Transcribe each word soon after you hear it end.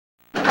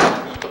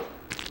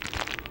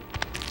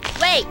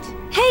Wait!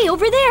 Hey,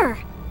 over there!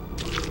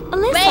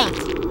 Alyssa!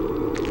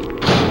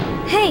 Wait!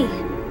 Hey!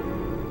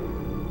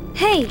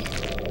 Hey!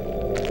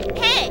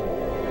 Hey!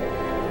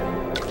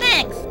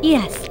 Thanks!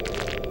 Yes.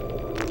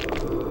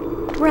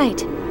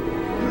 Right.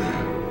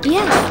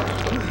 Yes.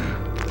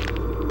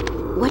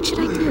 What should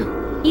I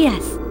do?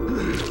 Yes.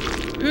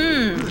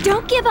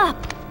 Don't give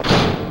up!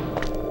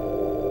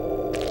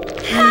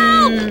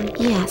 Help!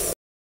 Yes.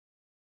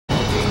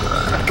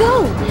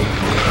 Go!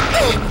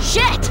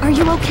 Shit! Are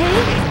you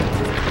okay?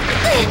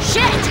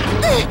 Shit!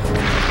 It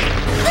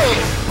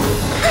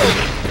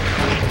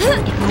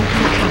won't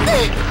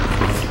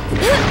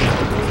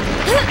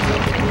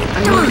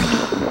Darn!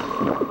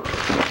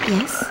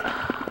 Yes?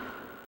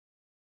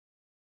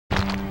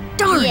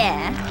 Darn!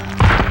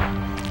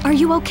 Yeah? Are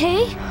you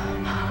okay?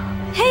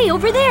 Hey,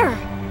 over there!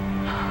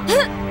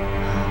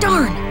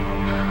 Darn!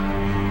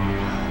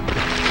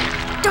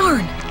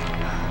 Darn!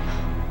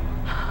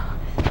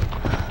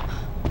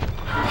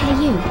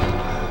 Hey, you.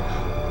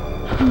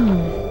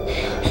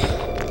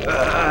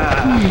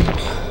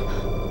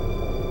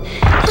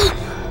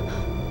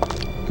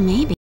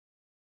 Maybe.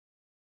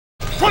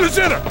 Front and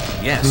center!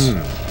 Yes.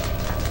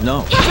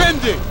 No.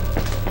 Sending!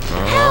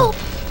 Help!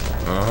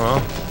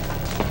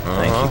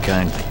 Thank you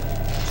kindly.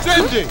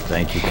 Sending!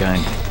 Thank you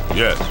kindly.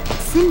 Yes.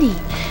 Cindy.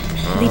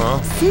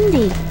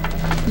 Cindy.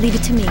 Leave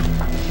it to me.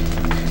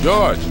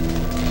 George!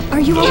 Are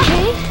you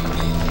okay?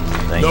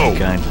 Thank No. you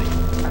kindly.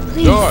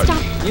 Please George.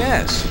 stop.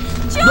 Yes.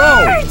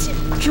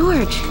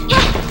 George!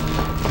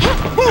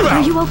 Move Are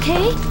out! you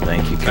okay?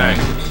 Thank you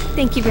kindly.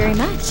 Thank you very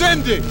much.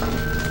 Sending!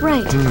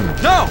 Right.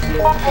 No.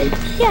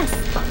 Yes.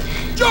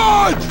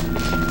 George!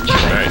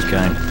 Thank you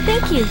kindly.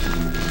 Thank you.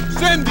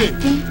 Sending!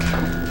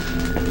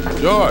 Think.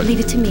 George! Leave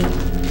it to me.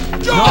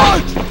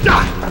 George!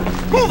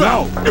 Move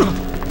out!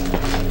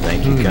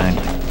 Thank you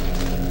kindly.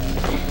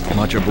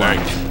 Much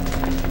obliged.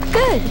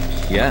 Good.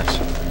 Yes.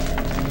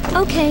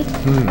 Okay.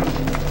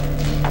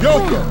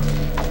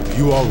 Yoko!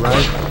 You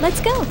alright?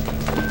 Let's go.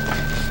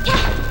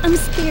 I'm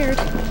scared.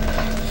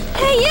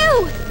 Hey,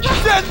 you!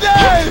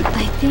 Sending!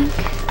 I think.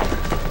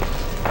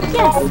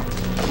 Yes.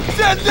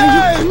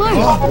 Sending!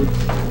 Mark.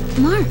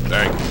 Mark.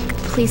 Thank you.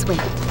 Please wait.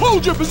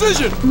 Hold your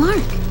position!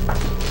 Mark.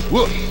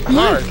 Look,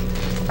 Mark.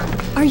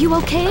 alright. Are you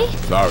okay?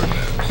 Sorry,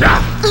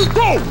 man.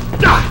 Go!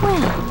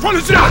 Well, Front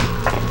and center!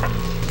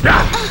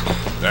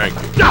 Thank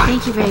you.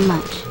 thank you very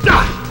much.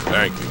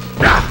 Thank you.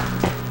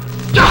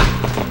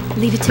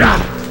 Leave it to me.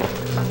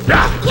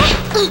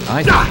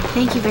 I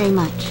Thank you very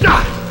much.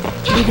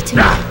 Leave it to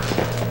me.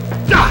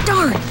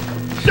 Darn!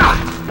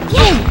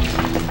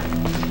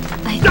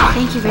 I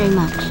thank you very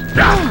much.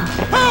 Wow.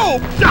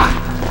 Help!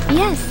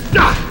 Yes.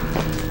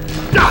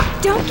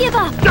 Don't give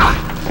up.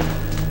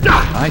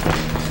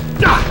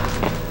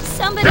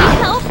 Somebody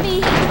help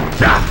me.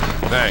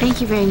 Thanks.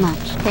 Thank you very much.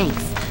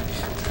 Thanks.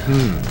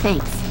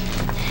 Thanks.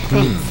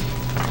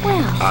 Thanks.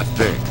 Well, I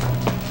think.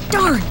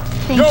 darn.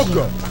 Thank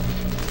Yoko!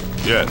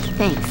 you. Yes.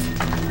 Thanks.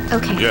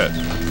 Okay. Yes.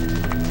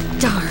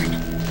 Darn.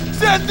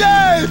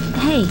 Sending!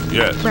 Hey.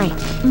 Yes.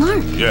 Right.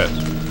 Mark. Yes.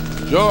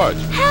 George!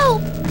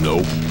 Help.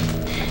 Nope.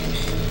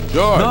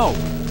 George! No.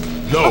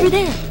 No! Over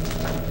there.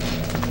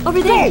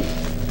 Over there.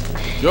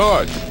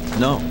 George!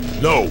 No.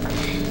 No!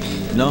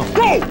 No.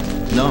 Go!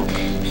 No.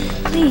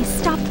 Please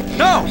stop.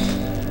 No.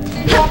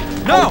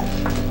 No.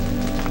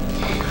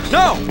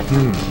 No.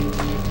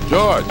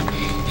 George!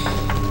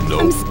 No!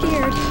 I'm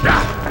scared.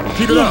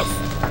 Keep it up!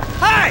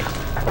 Hi.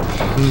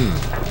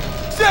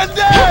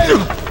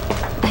 Sending!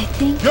 I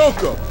think.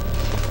 Yoko!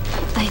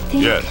 I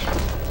think. Yes.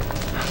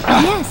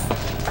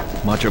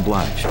 Yes. Much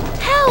obliged.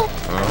 Help.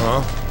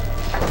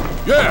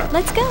 Yeah!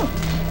 Let's go.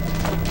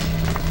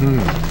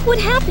 What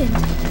happened?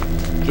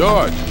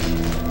 George!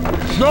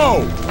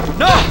 No!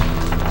 No.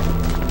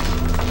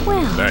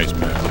 Well, Nice,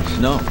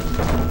 man. No.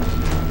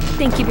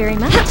 thank you very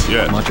much.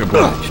 Yes. Much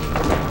obliged.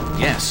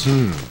 Yes.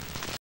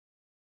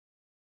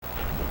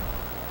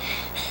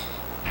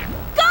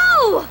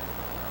 Go!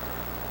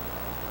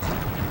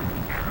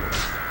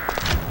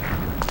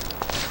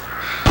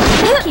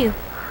 Thank you.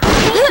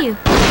 Thank you.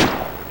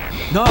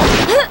 No.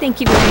 Thank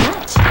you very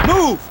much.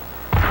 Move.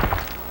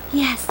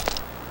 Yes.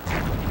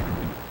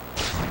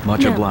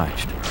 Much No.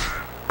 obliged.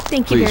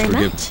 Thank you Please very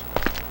forgive much.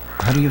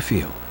 How do you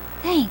feel?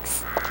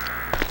 Thanks.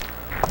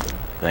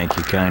 Thank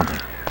you kindly.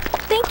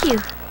 Thank you.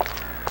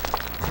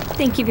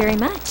 Thank you very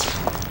much.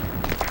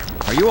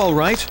 Are you all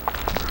right?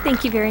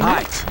 Thank you very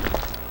Hi. much.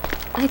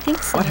 I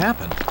think so. What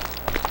happened?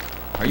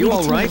 Are you Leave it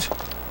all to me. right?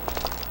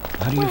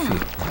 How do you Well. feel?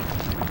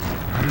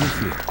 How do you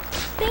feel?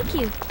 Thank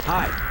you.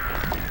 Hi.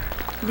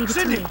 Leave it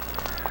Cindy. to me.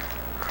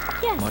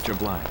 Yes. Much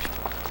obliged.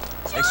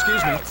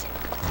 Excuse me.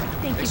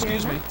 Thank you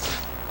Excuse very me. much.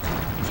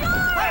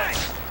 Hi.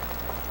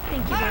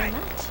 Thank you very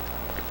much.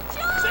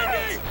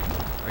 Cindy!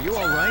 Are you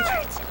all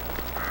right?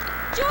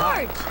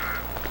 George!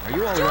 Are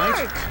you all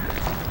right?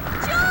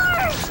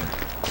 George!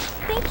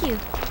 Thank you.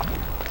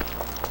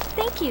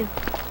 Thank you.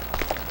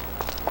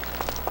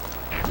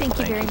 Thank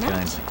you very much.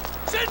 kindly.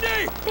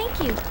 Cindy! Thank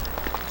you.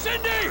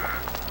 Cindy!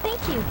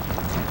 Thank you.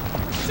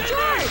 Cindy!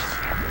 George!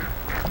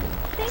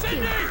 Thank Cindy!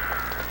 you.